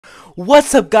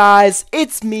What's up, guys?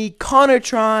 It's me,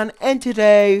 Connortron, and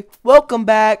today, welcome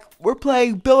back. We're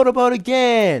playing Build a Boat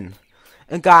again.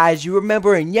 And guys, you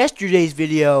remember in yesterday's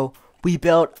video, we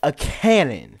built a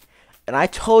cannon. And I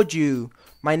told you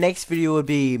my next video would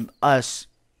be us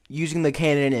using the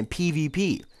cannon in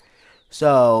PvP.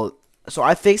 So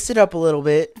I fixed it up a little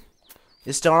bit.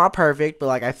 It's still not perfect, but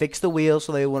like I fixed the wheels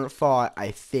so they wouldn't fall.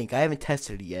 I think I haven't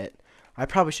tested it yet. I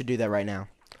probably should do that right now.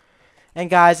 And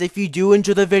guys, if you do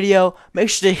enjoy the video, make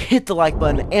sure to hit the like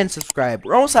button and subscribe.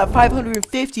 We're almost at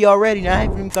 550 already, and I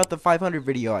haven't even got the 500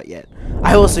 video out yet.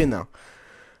 I will soon though.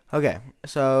 Okay,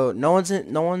 so no one's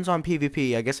on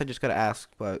PvP. I guess I just gotta ask,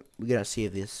 but we gotta see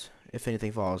if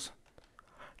anything falls.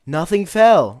 Nothing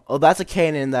fell. Oh, that's a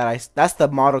cannon that's the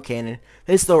model cannon.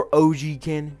 This is the OG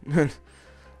cannon.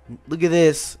 Look at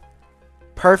this.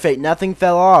 Perfect. Nothing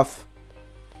fell off.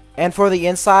 And for the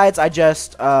insides, I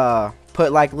just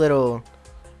put like little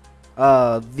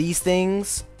these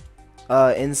things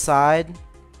inside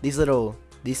these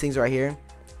things right here.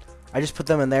 I just put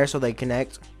them in there so they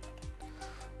connect.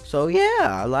 So yeah,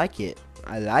 I like it.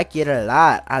 I like it a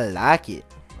lot. I like it.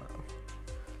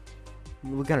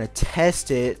 We're gonna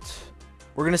test it.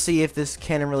 We're gonna see if this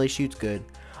cannon really shoots good.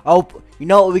 Oh, you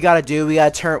know what we gotta do? We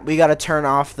gotta turn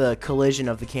off the collision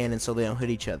of the cannon so they don't hit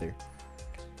each other.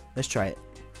 Let's try it.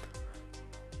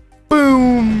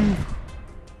 Boom!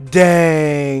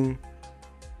 Dang!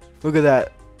 Look at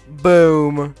that.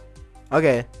 Boom!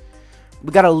 Okay.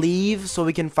 We gotta leave so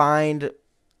we can find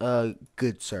a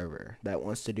good server that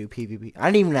wants to do PvP.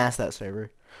 I didn't even ask that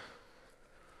server.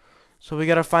 So we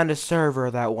gotta find a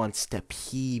server that wants to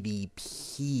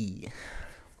PvP.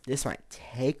 This might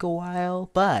take a while,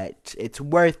 but it's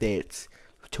worth it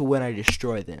to when I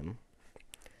destroy them.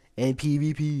 In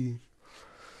PvP.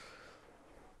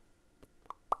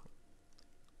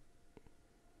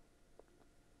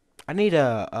 I need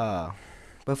a,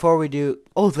 before we do,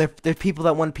 oh, there are people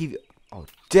that want PvP. Oh,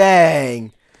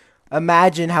 dang.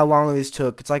 Imagine how long this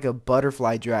took. It's like a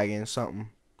butterfly dragon or something.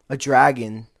 A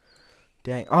dragon.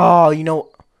 Dang. Oh, you know,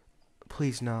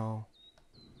 please no.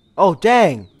 Oh,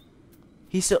 dang.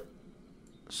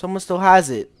 Someone still has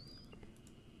it.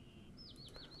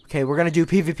 Okay, we're gonna do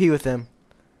PvP with them.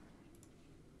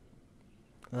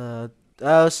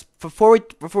 Before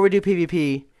we do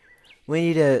PvP,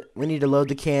 we need to load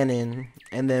the cannon,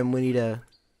 and then we need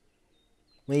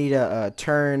to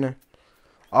turn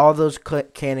all those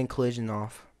cannon collision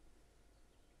off.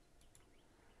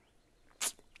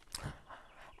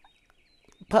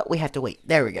 But we have to wait.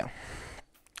 There we go.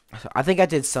 So I think I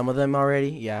did some of them already.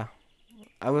 Yeah.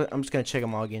 I'm just gonna check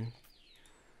them all again.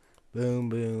 Boom,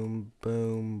 boom,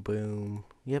 boom, boom.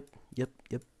 Yep, yep,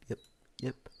 yep, yep,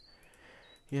 yep.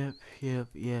 Yep, yep,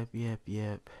 yep, yep,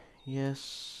 yep.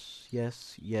 Yes,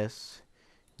 yes, yes,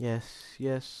 yes,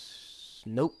 yes.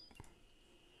 Nope.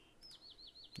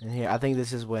 And here, I think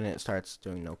this is when it starts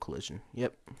doing no collision.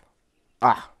 Yep.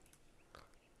 Ah.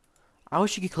 I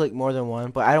wish you could click more than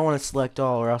one, but I don't want to select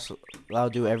all, or else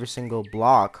I'll do every single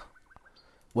block,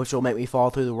 which will make me fall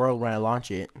through the world when I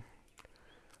launch it.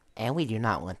 And we do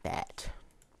not want that.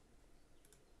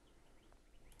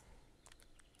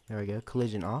 There we go.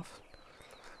 Collision off.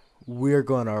 We're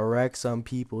gonna wreck some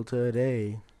people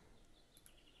today.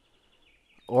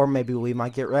 Or maybe we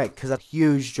might get wrecked, because that's a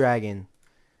huge dragon.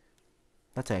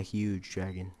 That's a huge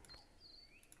dragon.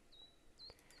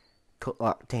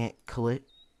 Dang it.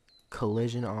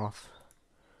 Collision off.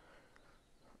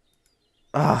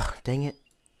 Ah, dang it.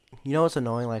 You know what's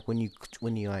annoying? Like when you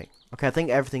like, okay, I think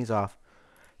everything's off.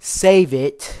 Save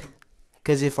it,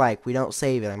 because if like we don't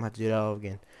save it, I'm gonna have to do it all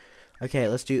again. Okay,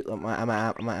 let's do. I'm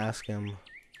gonna ask him.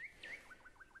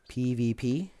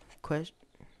 PvP question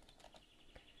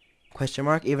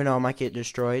mark. Even though I might get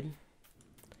destroyed.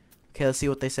 Okay, let's see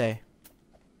what they say.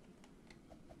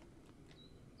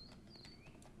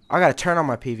 I gotta turn on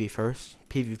my PvP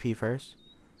first.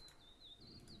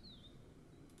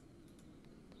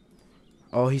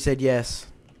 Oh, he said yes.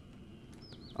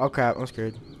 Oh crap, I'm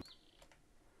scared.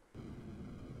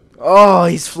 Oh,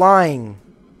 he's flying.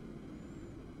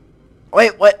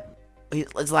 Wait, what?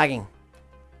 It's lagging.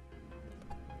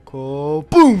 Cool.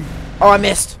 Boom. Oh, I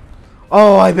missed.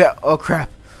 Oh, I bet. Oh crap.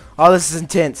 Oh, this is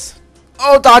intense.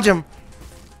 Oh, dodge him.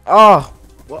 Oh.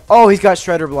 Oh, he's got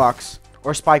shredder blocks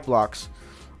or spike blocks.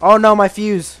 Oh no, my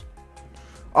fuse.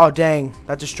 Oh dang,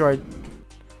 that destroyed.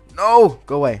 No,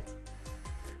 go away.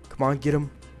 Come on, get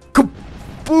him.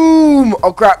 Boom!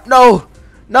 Oh crap! No,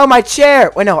 no, my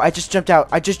chair. Wait, no, I just jumped out.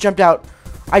 I jumped out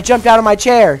of my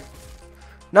chair.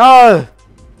 No,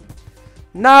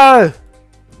 no.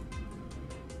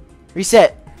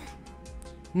 Reset.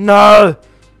 No.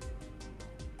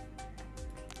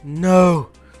 No.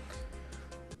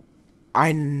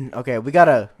 Okay, we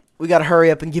gotta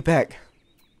hurry up and get back.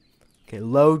 Okay,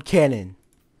 load cannon.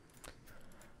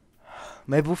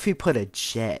 Maybe if we put a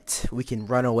jet, we can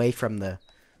run away from the...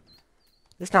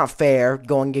 It's not fair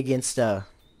going against a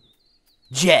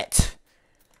jet.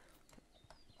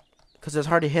 Because it's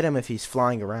hard to hit him if he's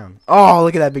flying around. Oh,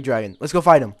 look at that big dragon. Let's go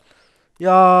fight him.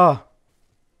 Yeah.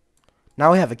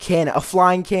 Now we have a cannon, a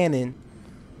flying cannon.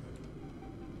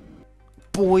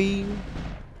 Boy.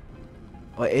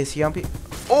 What, is he on P?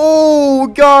 Oh,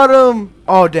 got him.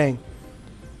 Oh, dang.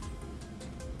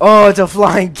 Oh, it's a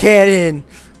flying cannon.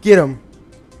 Get him.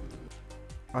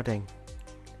 Oh, dang.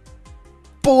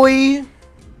 Boy.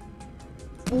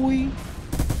 Boy.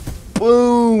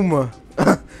 Boom.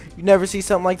 You never see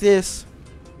something like this.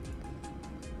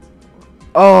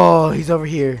 Oh, he's over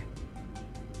here.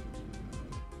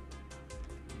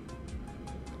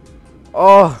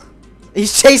 Oh,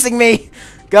 he's chasing me.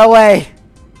 Go away.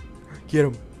 Get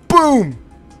him. Boom.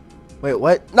 Wait,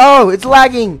 what? No, it's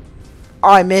lagging.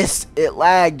 Oh, I missed. It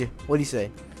lagged. What do you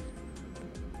say?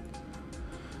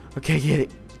 Okay, get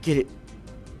it. Get it.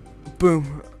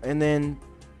 Boom. And then...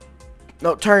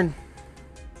 No, turn.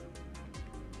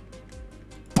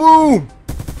 Boom.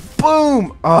 Boom.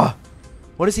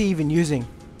 What is he even using?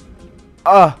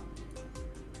 Crap.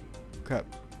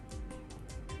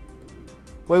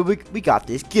 Wait, we got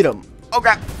this. Get him. Oh,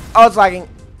 crap. Oh, it's lagging.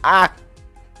 Ah.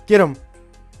 Get him.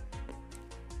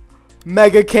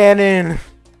 Mega cannon.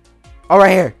 Oh,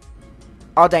 right here.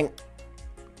 Oh, dang.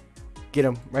 Get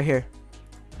him. Right here.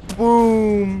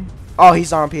 Boom. Oh,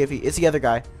 he's on PFE. It's the other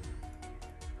guy.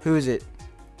 Who is it?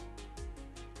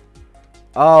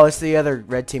 Oh, it's the other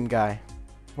red team guy.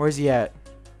 Where's he at?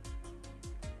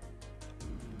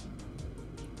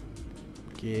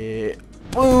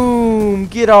 Boom.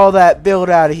 Get all that build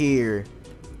out of here.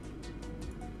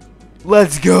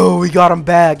 Let's go. We got him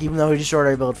back, even though we destroyed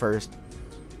our build first.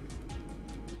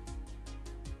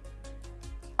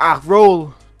 Ah,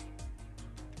 roll.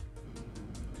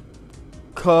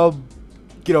 Cub.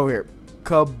 Get over here.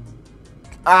 Cub.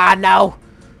 Ah, no.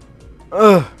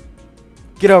 Ugh.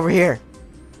 Get over here.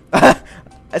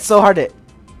 It's so hard to...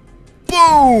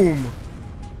 Boom.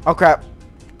 Oh, crap.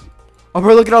 Oh,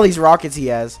 bro, look at all these rockets he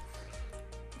has.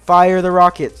 Fire the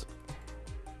rockets.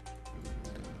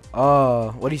 Oh,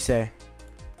 what do you say?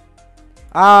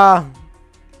 Ah.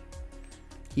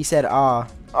 He said ah.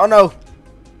 Oh, no.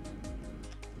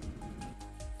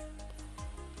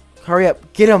 Hurry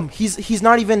up. Get him. He's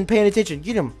not even paying attention.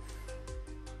 Get him.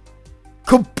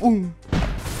 Kaboom.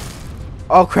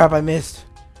 Oh, crap. I missed.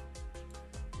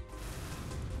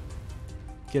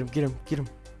 Get him. Get him. Get him.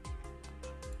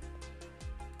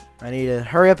 I need to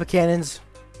hurry up the cannons.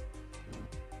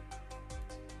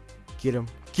 Get him.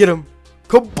 Get him.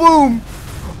 Kaboom.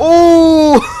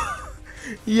 Oh.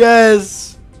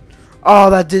 Yes. Oh,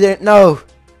 that didn't. No.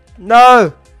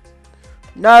 No.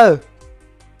 No.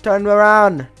 Turn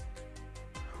around.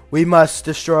 We must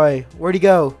destroy. Where'd he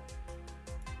go?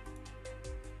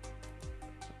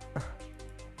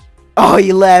 Oh,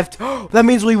 he left. That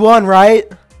means we won,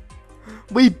 right?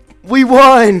 We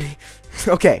won.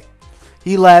 Okay.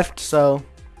 He left, so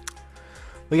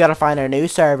we gotta find a new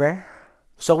server.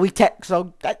 So it's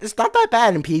not that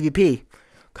bad in PvP,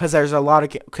 cause there's a lot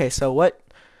of... Okay, so what?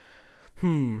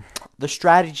 The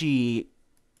strategy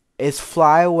is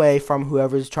fly away from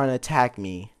whoever's trying to attack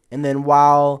me, and then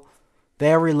while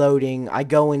they're reloading, I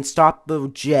go and stop the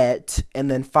jet, and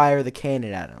then fire the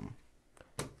cannon at them.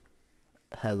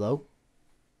 Hello?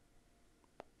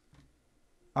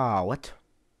 Ah, what?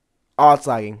 Oh, it's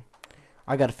lagging.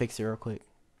 I gotta fix it real quick.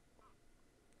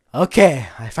 Okay,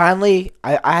 I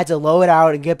had to load it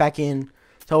out and get back in.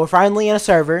 So we're finally in a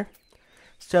server.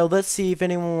 So let's see if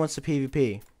anyone wants to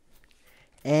PvP.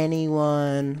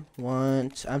 Anyone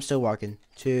wants... I'm still walking.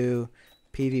 To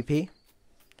PvP?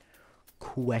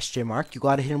 Question mark. You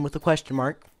gotta hit him with a question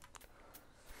mark.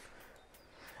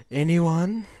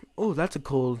 Anyone? Oh, that's a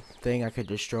cool thing I could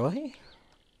destroy.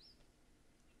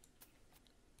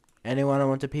 Anyone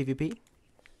want to PvP?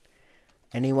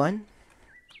 Anyone?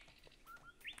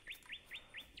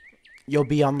 You'll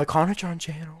be on the Conatron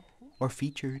channel. Or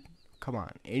featured. Come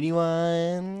on.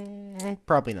 Anyone?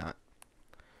 Probably not.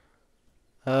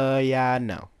 Yeah,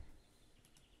 no.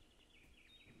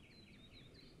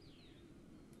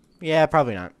 Yeah,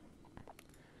 probably not.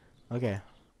 Okay.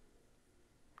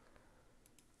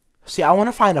 See, I want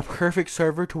to find a perfect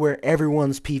server to where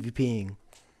everyone's PvPing.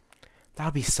 That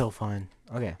would be so fun.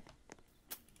 Okay.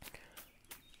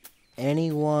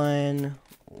 Anyone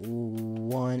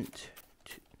want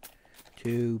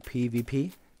to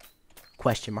PvP?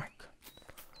 Question mark.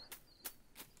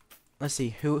 Let's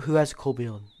see. Who has a cool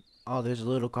build? Oh, there's a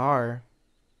little car.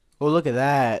 Oh, look at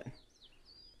that.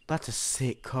 That's a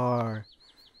sick car.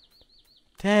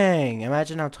 Dang,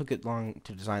 imagine how it took it long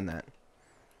to design that.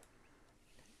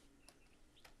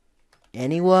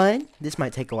 Anyone? This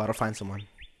might take a while to find someone.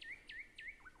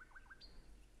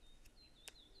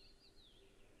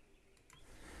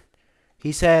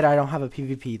 He said I don't have a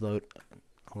PvP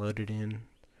loaded in.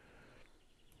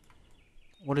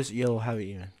 What does yellow have it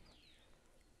in?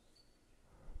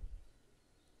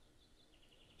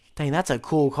 Dang, that's a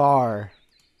cool car.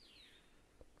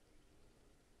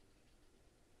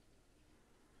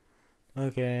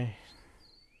 Okay.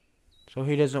 So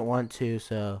he doesn't want to,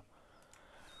 so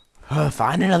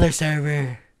find another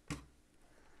server.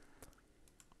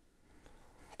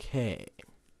 Okay.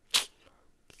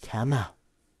 Come on.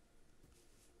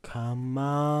 Come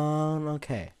on.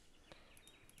 Okay.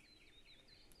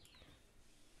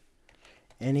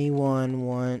 Anyone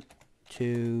want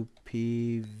to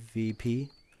PvP?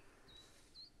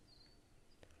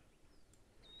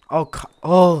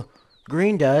 Oh,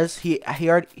 Green does. He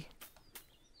already.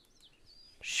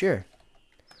 Sure.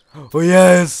 Oh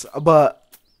yes, but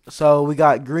so we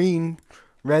got green,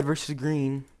 red versus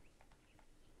green.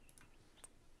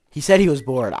 He said he was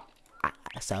bored,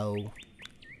 so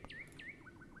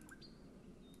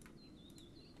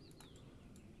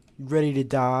ready to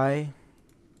die.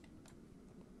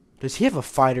 Does he have a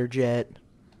fighter jet?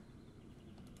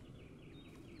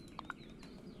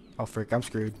 Oh frick, I'm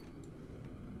screwed.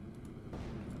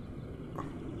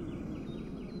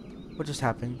 What just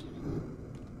happened?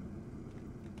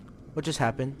 What just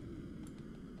happened?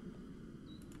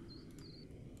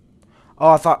 Oh,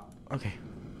 I thought... Okay.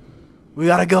 We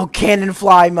gotta go cannon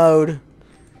fly mode.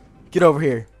 Get over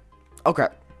here. Okay.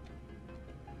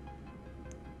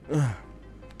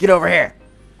 Get over here.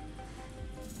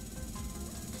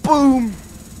 Boom.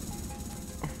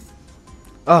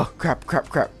 Oh, crap.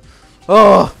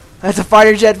 Oh, that's a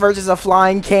fighter jet versus a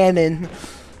flying cannon.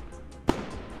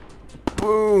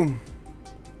 Boom.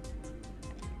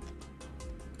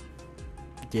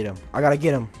 Get him. I gotta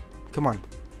get him. Come on.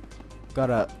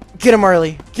 Gotta get him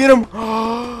early. Get him.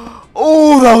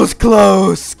 Oh, that was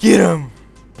close. Get him.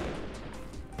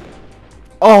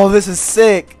 Oh, this is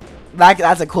sick.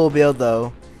 That's a cool build,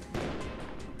 though.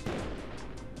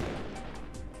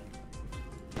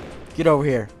 Get over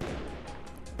here.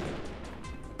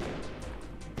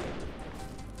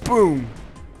 Boom.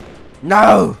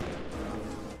 No.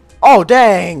 Oh,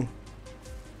 dang.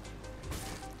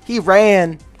 He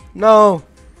ran. No.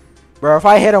 Bro, if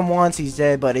I hit him once, he's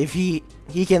dead. But if he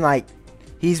can, like,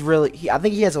 he's really... I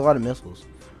think he has a lot of missiles.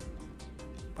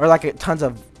 Or, like, tons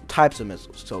of types of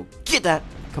missiles. So, get that.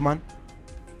 Come on.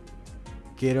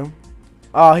 Get him.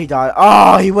 Oh, he died.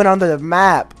 Oh, he went onto the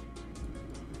map.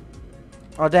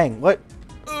 Oh, dang. What?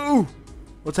 Ooh.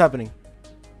 What's happening?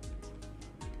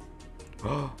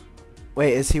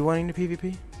 Wait, is he wanting to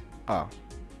PvP? Oh.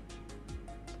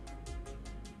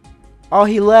 Oh,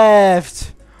 he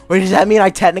left. Wait, does that mean I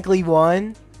technically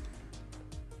won?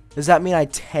 Does that mean I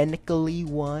technically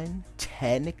won?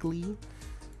 Technically?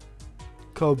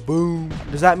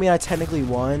 Kaboom. Does that mean I technically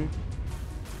won?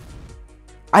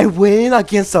 I win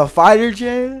against a fighter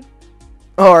jet?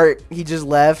 Or he just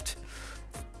left?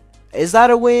 Is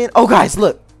that a win? Oh, guys,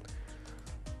 look.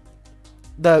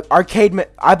 The arcade map.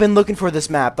 I've been looking for this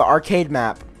map. The arcade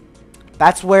map.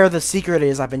 That's where the secret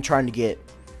is I've been trying to get.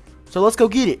 So let's go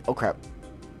get it. Oh, crap.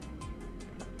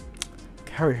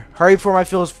 Hurry before my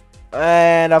fuel is...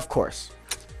 And of course.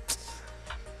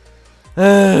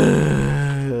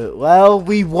 Well,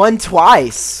 we won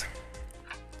twice.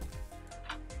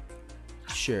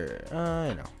 Sure.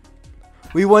 I know.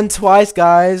 We won twice,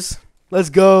 guys. Let's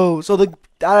go. So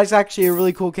that's actually a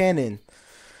really cool cannon.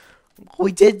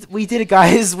 We did it,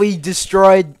 guys. We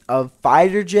destroyed a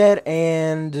fighter jet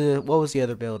and what was the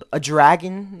other build? A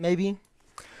dragon, maybe?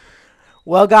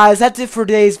 Well, guys, that's it for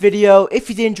today's video. If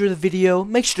you did enjoy the video,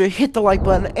 make sure to hit the like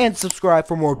button and subscribe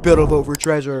for more Build a Boat for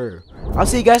Treasure. I'll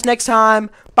see you guys next time.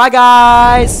 Bye,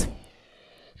 guys.